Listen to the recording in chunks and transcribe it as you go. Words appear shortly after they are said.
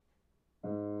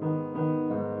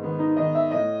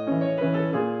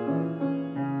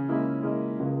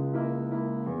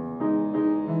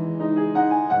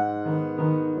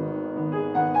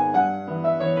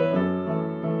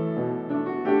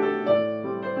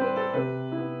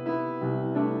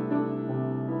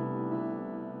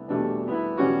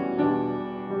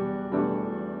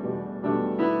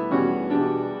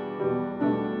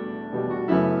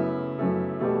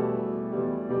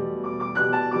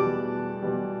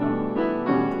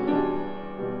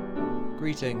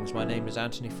Greetings, my name is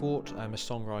Anthony Fort. I'm a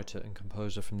songwriter and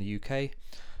composer from the UK,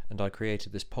 and I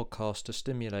created this podcast to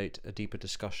stimulate a deeper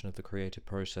discussion of the creative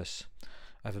process.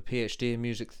 I have a PhD in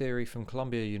music theory from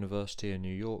Columbia University in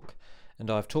New York,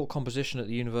 and I've taught composition at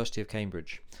the University of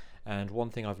Cambridge. And one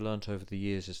thing I've learnt over the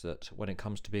years is that when it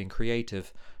comes to being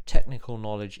creative, technical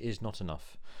knowledge is not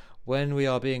enough. When we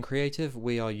are being creative,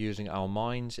 we are using our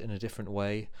minds in a different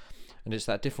way, and it's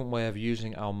that different way of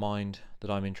using our mind that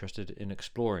I'm interested in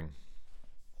exploring.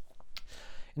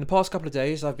 In the past couple of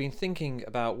days, I've been thinking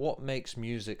about what makes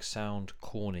music sound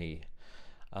corny.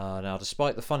 Now,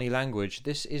 despite the funny language,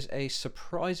 this is a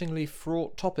surprisingly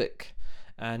fraught topic,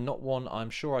 and not one I'm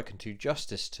sure I can do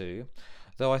justice to,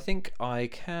 though I think I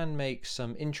can make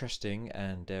some interesting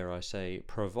and, dare I say,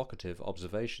 provocative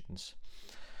observations.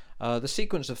 The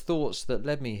sequence of thoughts that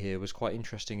led me here was quite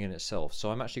interesting in itself,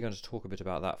 so I'm actually going to talk a bit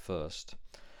about that first.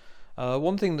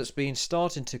 One thing that's been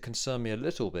starting to concern me a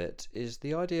little bit is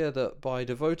the idea that by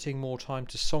devoting more time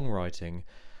to songwriting,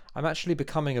 I'm actually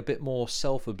becoming a bit more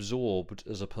self-absorbed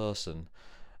as a person,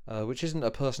 which isn't a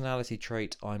personality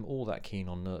trait I'm all that keen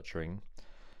on nurturing.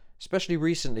 Especially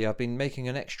recently, I've been making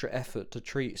an extra effort to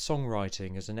treat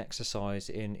songwriting as an exercise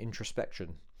in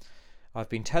introspection. I've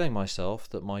been telling myself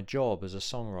that my job as a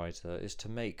songwriter is to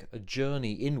make a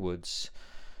journey inwards,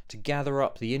 to gather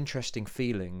up the interesting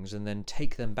feelings and then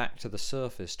take them back to the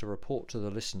surface to report to the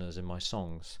listeners in my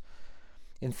songs.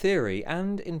 In theory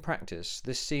and in practice,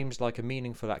 this seems like a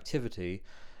meaningful activity,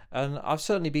 and I've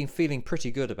certainly been feeling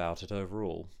pretty good about it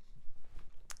overall.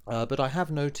 But I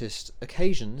have noticed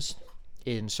occasions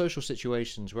in social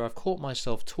situations where I've caught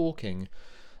myself talking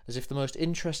as if the most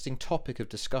interesting topic of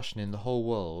discussion in the whole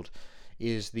world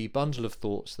is the bundle of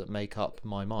thoughts that make up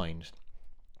my mind.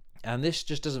 And this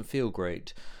just doesn't feel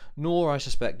great, nor I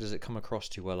suspect does it come across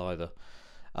too well either.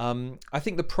 I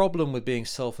think the problem with being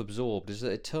self-absorbed is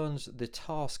that it turns the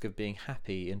task of being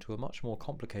happy into a much more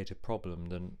complicated problem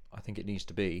than I think it needs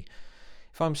to be.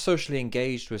 If I'm socially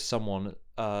engaged with someone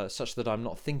such that I'm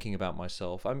not thinking about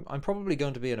myself, I'm probably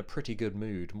going to be in a pretty good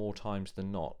mood more times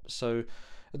than not. So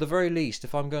at the very least,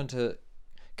 if I'm going to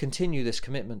continue this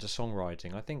commitment to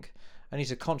songwriting, I think I need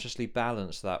to consciously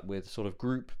balance that with sort of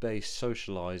group-based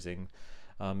socializing,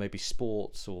 maybe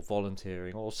sports or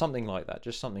volunteering or something like that,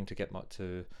 just something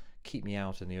to keep me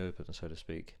out in the open, so to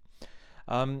speak.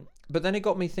 But then it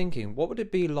got me thinking, what would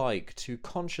it be like to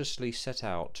consciously set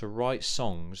out to write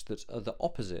songs that are the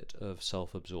opposite of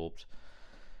self-absorbed?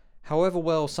 However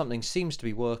well something seems to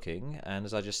be working, and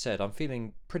as I just said, I'm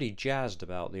feeling pretty jazzed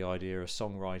about the idea of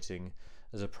songwriting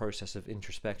as a process of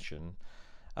introspection,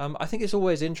 I think it's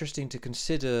always interesting to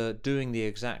consider doing the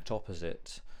exact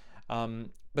opposite.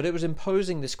 But it was in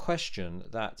posing this question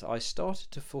that I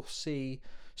started to foresee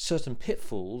certain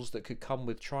pitfalls that could come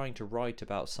with trying to write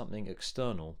about something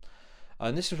external.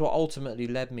 And this is what ultimately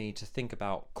led me to think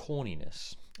about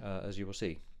corniness, as you will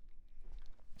see.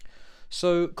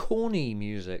 So corny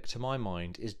music, to my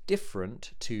mind, is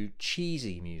different to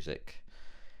cheesy music.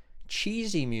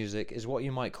 Cheesy music is what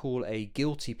you might call a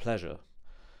guilty pleasure.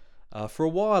 For a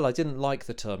while I didn't like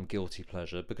the term guilty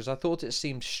pleasure because I thought it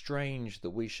seemed strange that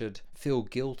we should feel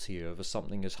guilty over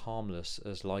something as harmless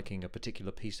as liking a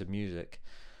particular piece of music.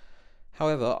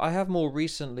 However, I have more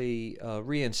recently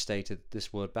reinstated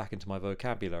this word back into my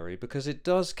vocabulary because it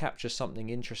does capture something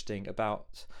interesting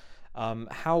about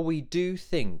how we do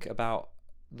think about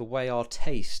the way our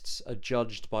tastes are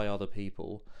judged by other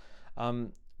people.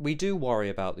 We do worry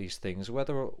about these things,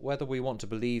 whether we want to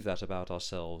believe that about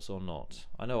ourselves or not.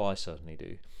 I know I certainly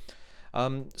do.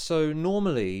 So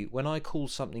normally, when I call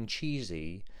something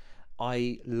cheesy,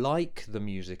 I like the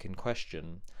music in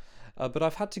question, but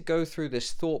I've had to go through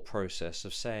this thought process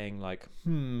of saying like,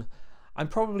 I'm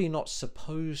probably not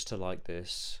supposed to like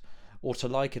this, or to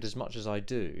like it as much as I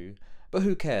do, but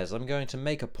who cares? I'm going to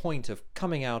make a point of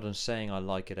coming out and saying I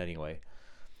like it anyway.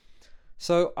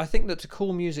 So I think that to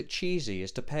call music cheesy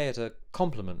is to pay it a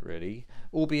compliment, really,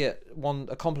 albeit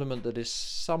a compliment that is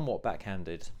somewhat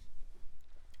backhanded.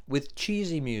 With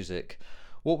cheesy music,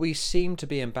 what we seem to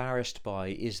be embarrassed by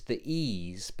is the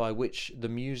ease by which the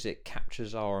music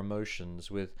captures our emotions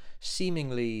with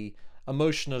seemingly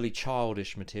emotionally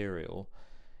childish material.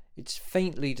 It's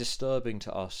faintly disturbing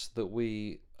to us that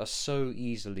we are so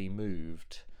easily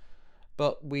moved.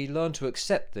 But we learn to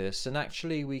accept this, and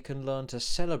actually we can learn to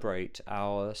celebrate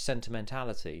our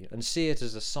sentimentality and see it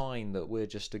as a sign that we're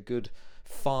just a good,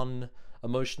 fun,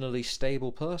 emotionally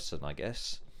stable person, I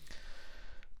guess.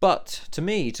 But to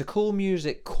me, to call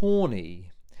music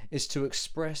corny is to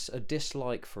express a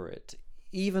dislike for it,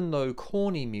 even though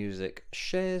corny music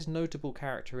shares notable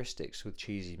characteristics with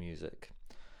cheesy music.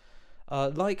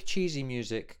 Like cheesy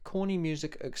music, corny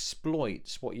music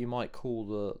exploits what you might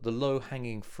call the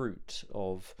low-hanging fruit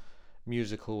of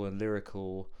musical and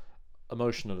lyrical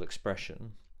emotional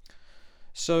expression.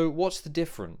 So, what's the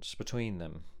difference between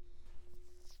them?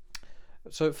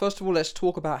 So, first of all, let's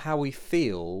talk about how we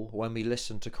feel when we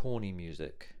listen to corny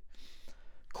music.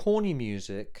 Corny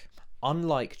music,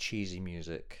 unlike cheesy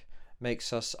music,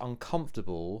 makes us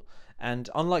uncomfortable, and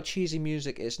unlike cheesy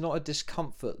music, it's not a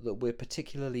discomfort that we're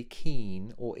particularly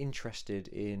keen or interested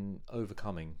in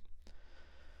overcoming.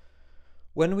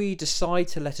 When we decide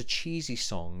to let a cheesy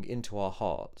song into our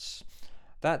hearts,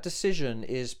 that decision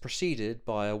is preceded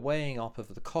by a weighing up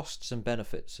of the costs and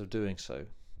benefits of doing so.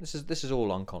 This is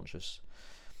all unconscious,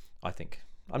 I think.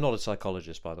 I'm not a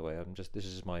psychologist, by the way. This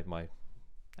is my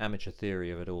amateur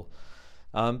theory of it all.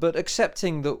 But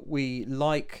accepting that we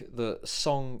like the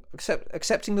song,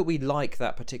 accepting that we like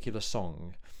that particular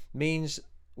song, means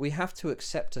we have to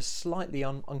accept a slightly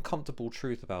uncomfortable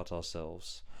truth about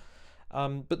ourselves.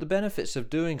 But the benefits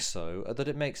of doing so are that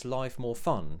it makes life more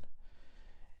fun.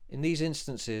 In these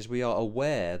instances, we are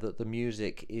aware that the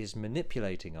music is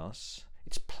manipulating us,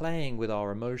 it's playing with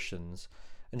our emotions,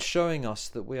 and showing us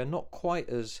that we are not quite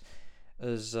as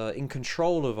in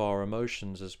control of our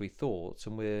emotions as we thought,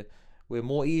 and we're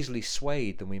more easily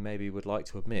swayed than we maybe would like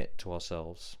to admit to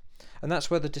ourselves. And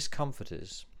that's where the discomfort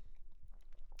is.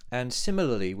 And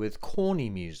similarly with corny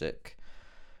music,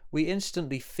 we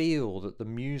instantly feel that the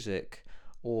music,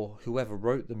 or whoever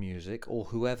wrote the music, or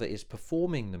whoever is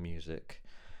performing the music,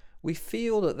 we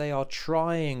feel that they are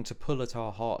trying to pull at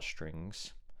our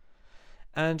heartstrings.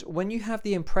 And when you have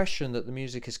the impression that the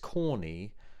music is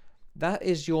corny, that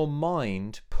is your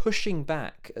mind pushing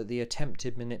back at the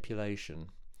attempted manipulation.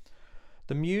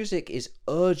 The music is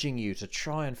urging you to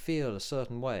try and feel a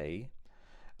certain way,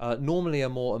 normally a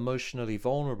more emotionally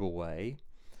vulnerable way,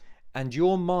 and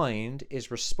your mind is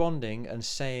responding and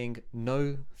saying,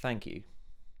 no, thank you.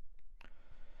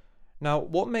 Now,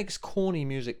 what makes corny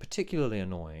music particularly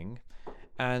annoying,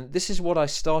 and this is what I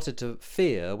started to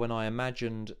fear when I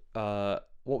imagined what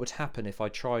would happen if I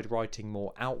tried writing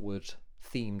more outward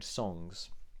themed songs,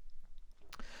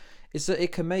 is that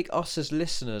it can make us as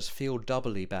listeners feel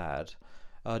doubly bad,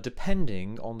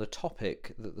 depending on the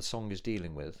topic that the song is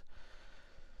dealing with.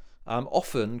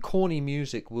 Often, corny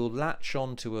music will latch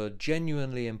onto a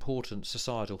genuinely important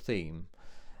societal theme,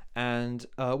 and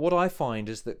what I find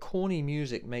is that corny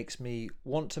music makes me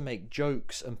want to make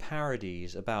jokes and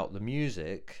parodies about the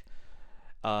music,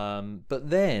 but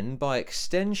then, by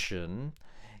extension,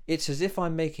 it's as if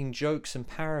I'm making jokes and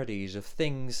parodies of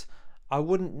things I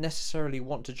wouldn't necessarily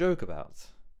want to joke about.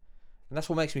 And that's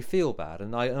what makes me feel bad.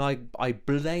 And I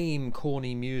blame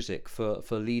corny music for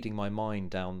leading my mind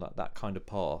down that kind of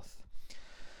path.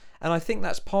 And I think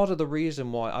that's part of the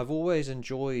reason why I've always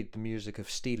enjoyed the music of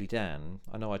Steely Dan.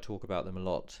 I know I talk about them a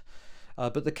lot.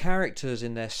 But the characters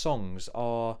in their songs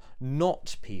are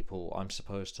not people I'm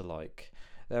supposed to like.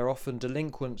 They're often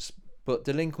delinquents, but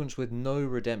delinquents with no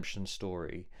redemption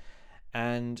story.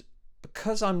 And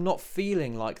because I'm not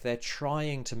feeling like they're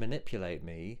trying to manipulate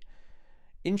me,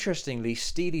 interestingly,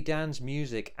 Steely Dan's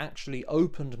music actually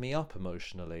opened me up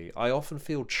emotionally. I often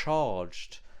feel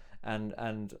charged,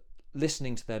 and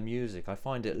listening to their music, I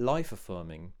find it life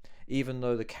affirming, even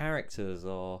though the characters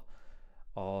are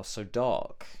so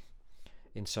dark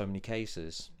in so many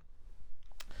cases.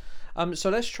 So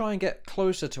let's try and get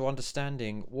closer to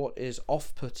understanding what is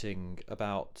off-putting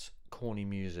about corny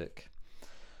music.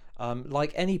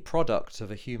 Like any product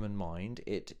of a human mind,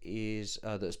 it is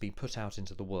that's been put out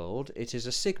into the world, it is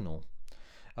a signal.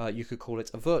 You could call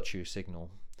it a virtue signal.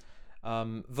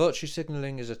 Virtue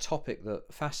signaling is a topic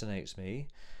that fascinates me.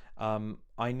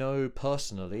 I know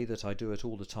personally that I do it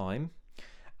all the time.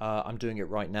 I'm doing it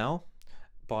right now.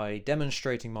 By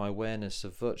demonstrating my awareness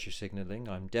of virtue signaling,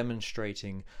 I'm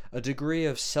demonstrating a degree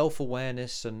of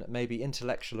self-awareness and maybe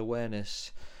intellectual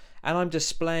awareness, and I'm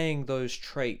displaying those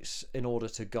traits in order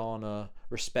to garner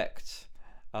respect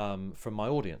from my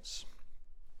audience.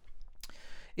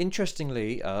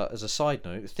 Interestingly, as a side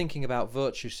note, thinking about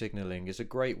virtue signaling is a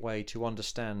great way to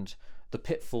understand the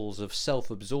pitfalls of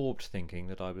self-absorbed thinking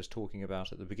that I was talking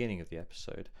about at the beginning of the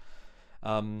episode.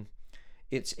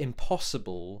 It's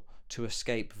impossible to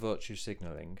escape virtue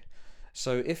signaling.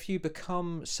 So if you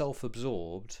become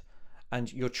self-absorbed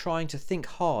and you're trying to think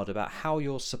hard about how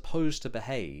you're supposed to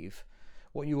behave,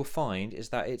 what you will find is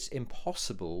that it's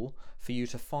impossible for you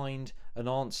to find an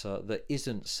answer that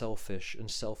isn't selfish and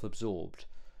self-absorbed,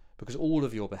 because all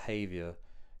of your behavior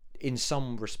in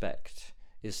some respect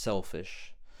is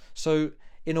selfish. So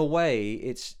in a way,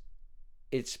 it's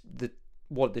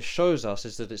what this shows us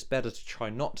is that it's better to try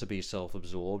not to be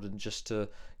self-absorbed and just to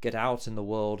get out in the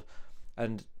world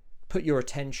and put your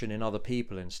attention in other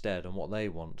people instead and what they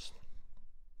want.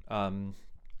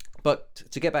 But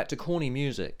to get back to corny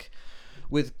music,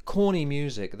 with corny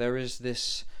music there is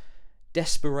this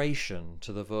desperation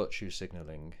to the virtue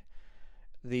signaling.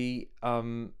 The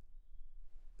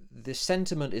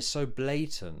sentiment is so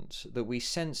blatant that we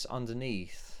sense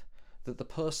underneath that the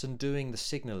person doing the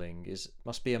signaling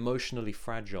must be emotionally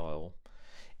fragile,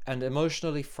 and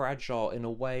emotionally fragile in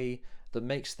a way that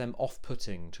makes them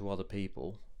off-putting to other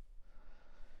people.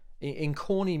 In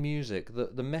corny music,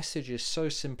 the message is so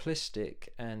simplistic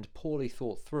and poorly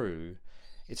thought through,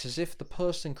 it's as if the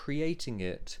person creating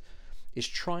it is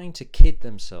trying to kid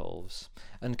themselves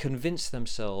and convince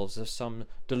themselves of some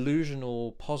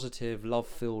delusional, positive,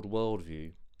 love-filled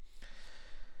worldview.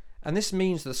 And this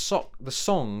means the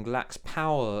song lacks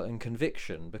power and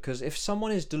conviction, because if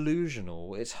someone is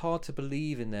delusional, it's hard to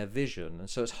believe in their vision, and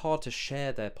so it's hard to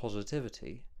share their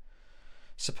positivity.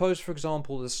 Suppose, for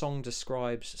example, the song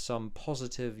describes some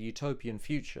positive utopian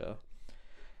future.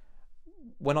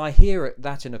 When I hear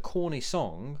that in a corny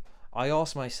song, I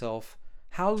ask myself,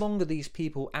 how long are these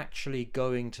people actually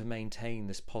going to maintain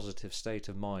this positive state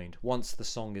of mind once the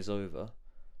song is over?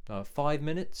 5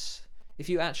 minutes? If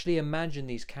you actually imagine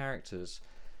these characters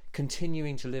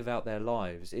continuing to live out their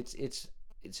lives, it's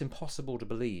impossible to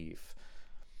believe.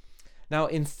 Now,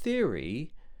 in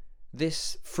theory,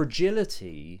 this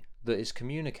fragility that is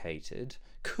communicated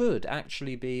could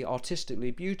actually be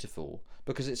artistically beautiful,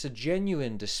 because it's a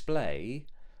genuine display,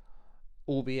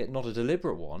 albeit not a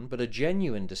deliberate one, but a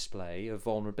genuine display of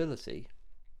vulnerability.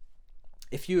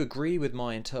 If you agree with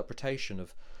my interpretation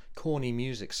of corny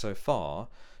music so far,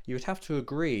 you would have to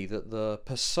agree that the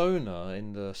persona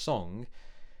in the song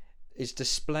is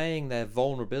displaying their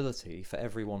vulnerability for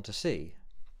everyone to see.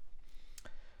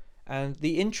 And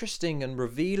the interesting and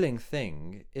revealing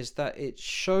thing is that it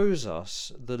shows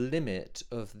us the limit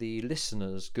of the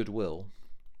listener's goodwill.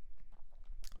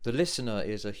 The listener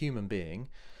is a human being,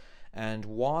 and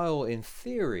while in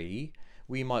theory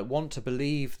we might want to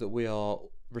believe that we are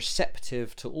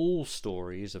receptive to all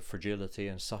stories of fragility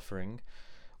and suffering,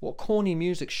 what corny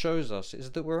music shows us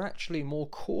is that we're actually more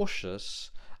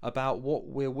cautious about what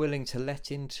we're willing to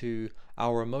let into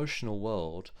our emotional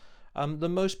world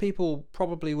than most people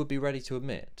probably would be ready to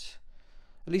admit.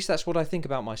 At least that's what I think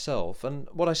about myself, and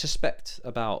what I suspect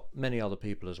about many other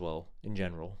people as well, in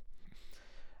general.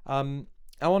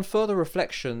 Now, on further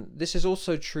reflection, this is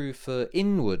also true for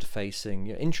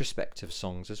inward-facing, introspective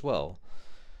songs as well.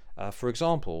 For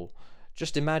example,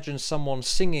 just imagine someone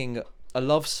singing a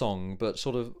love song, but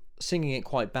sort of singing it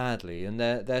quite badly, and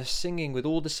they're singing with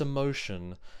all this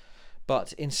emotion,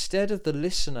 but instead of the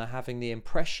listener having the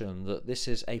impression that this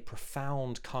is a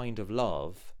profound kind of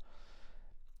love,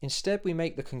 instead we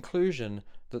make the conclusion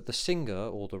that the singer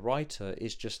or the writer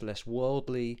is just less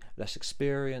worldly, less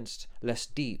experienced, less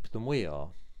deep than we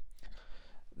are.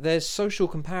 There's social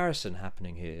comparison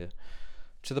happening here.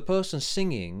 To the person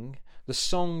singing, the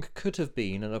song could have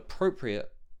been an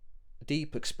appropriate,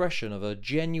 deep expression of a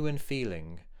genuine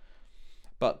feeling,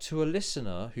 but to a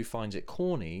listener who finds it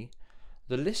corny,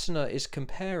 the listener is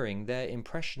comparing their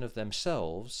impression of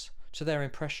themselves to their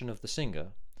impression of the singer,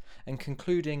 and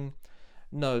concluding,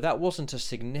 no, that wasn't a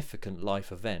significant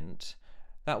life event,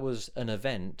 that was an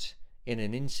event in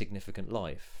an insignificant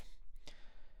life.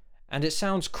 And it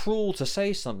sounds cruel to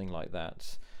say something like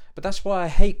that, but that's why I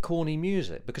hate corny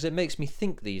music, because it makes me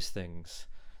think these things.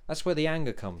 That's where the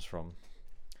anger comes from.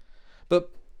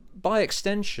 But by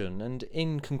extension and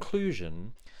in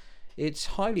conclusion, it's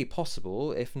highly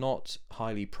possible, if not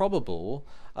highly probable,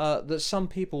 that some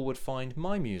people would find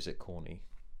my music corny.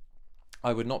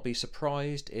 I would not be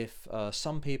surprised if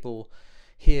some people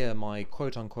hear my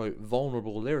quote-unquote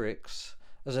vulnerable lyrics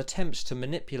as attempts to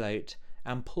manipulate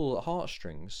and pull at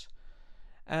heartstrings.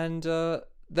 And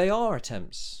they are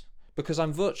attempts, because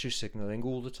I'm virtue signalling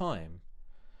all the time.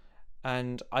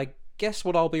 And I guess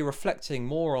what I'll be reflecting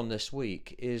more on this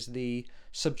week is the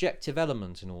subjective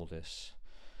element in all this.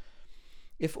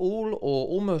 If all or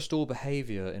almost all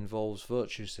behaviour involves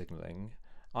virtue signalling,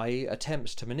 i.e.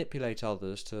 attempts to manipulate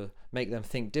others to make them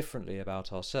think differently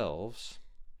about ourselves,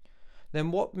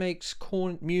 then what makes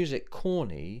music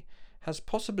corny has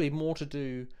possibly more to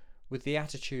do with the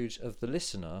attitudes of the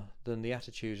listener than the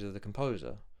attitudes of the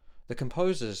composer. The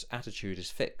composer's attitude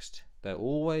is fixed. They're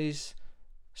always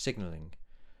signalling.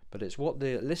 But it's what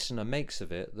the listener makes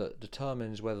of it that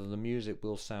determines whether the music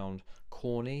will sound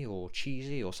corny or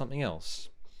cheesy or something else.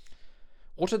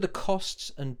 What are the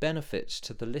costs and benefits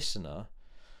to the listener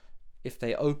if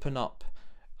they open up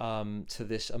to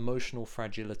this emotional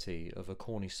fragility of a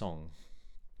corny song.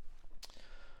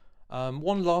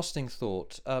 One lasting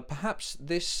thought. Perhaps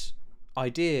this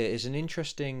idea is an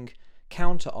interesting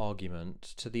counter-argument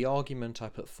to the argument I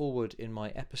put forward in my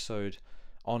episode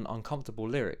on uncomfortable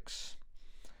lyrics.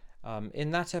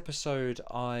 In that episode,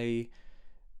 I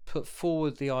put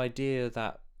forward the idea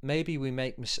that maybe we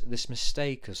make this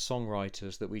mistake as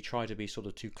songwriters, that we try to be sort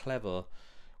of too clever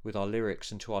with our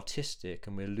lyrics and too artistic,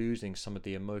 and we're losing some of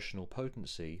the emotional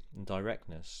potency and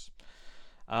directness.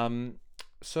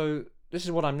 So this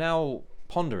is what I'm now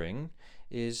pondering,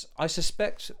 is I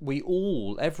suspect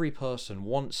every person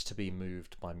wants to be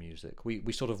moved by music.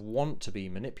 We sort of want to be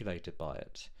manipulated by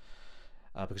it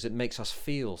because it makes us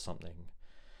feel something.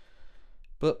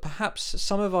 But perhaps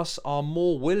some of us are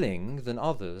more willing than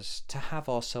others to have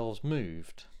ourselves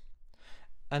moved.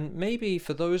 And maybe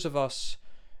for those of us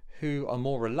who are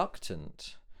more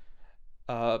reluctant,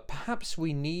 perhaps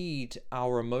we need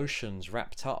our emotions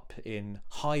wrapped up in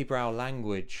highbrow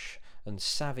language and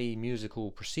savvy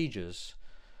musical procedures,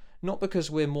 not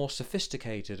because we're more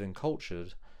sophisticated and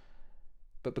cultured,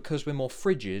 but because we're more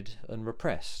frigid and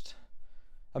repressed.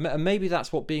 And maybe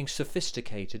that's what being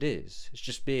sophisticated is. It's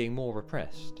just being more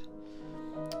repressed.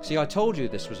 See, I told you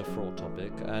this was a fraught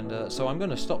topic, and so I'm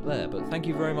going to stop there, but thank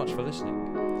you very much for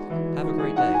listening. Have a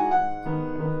great day.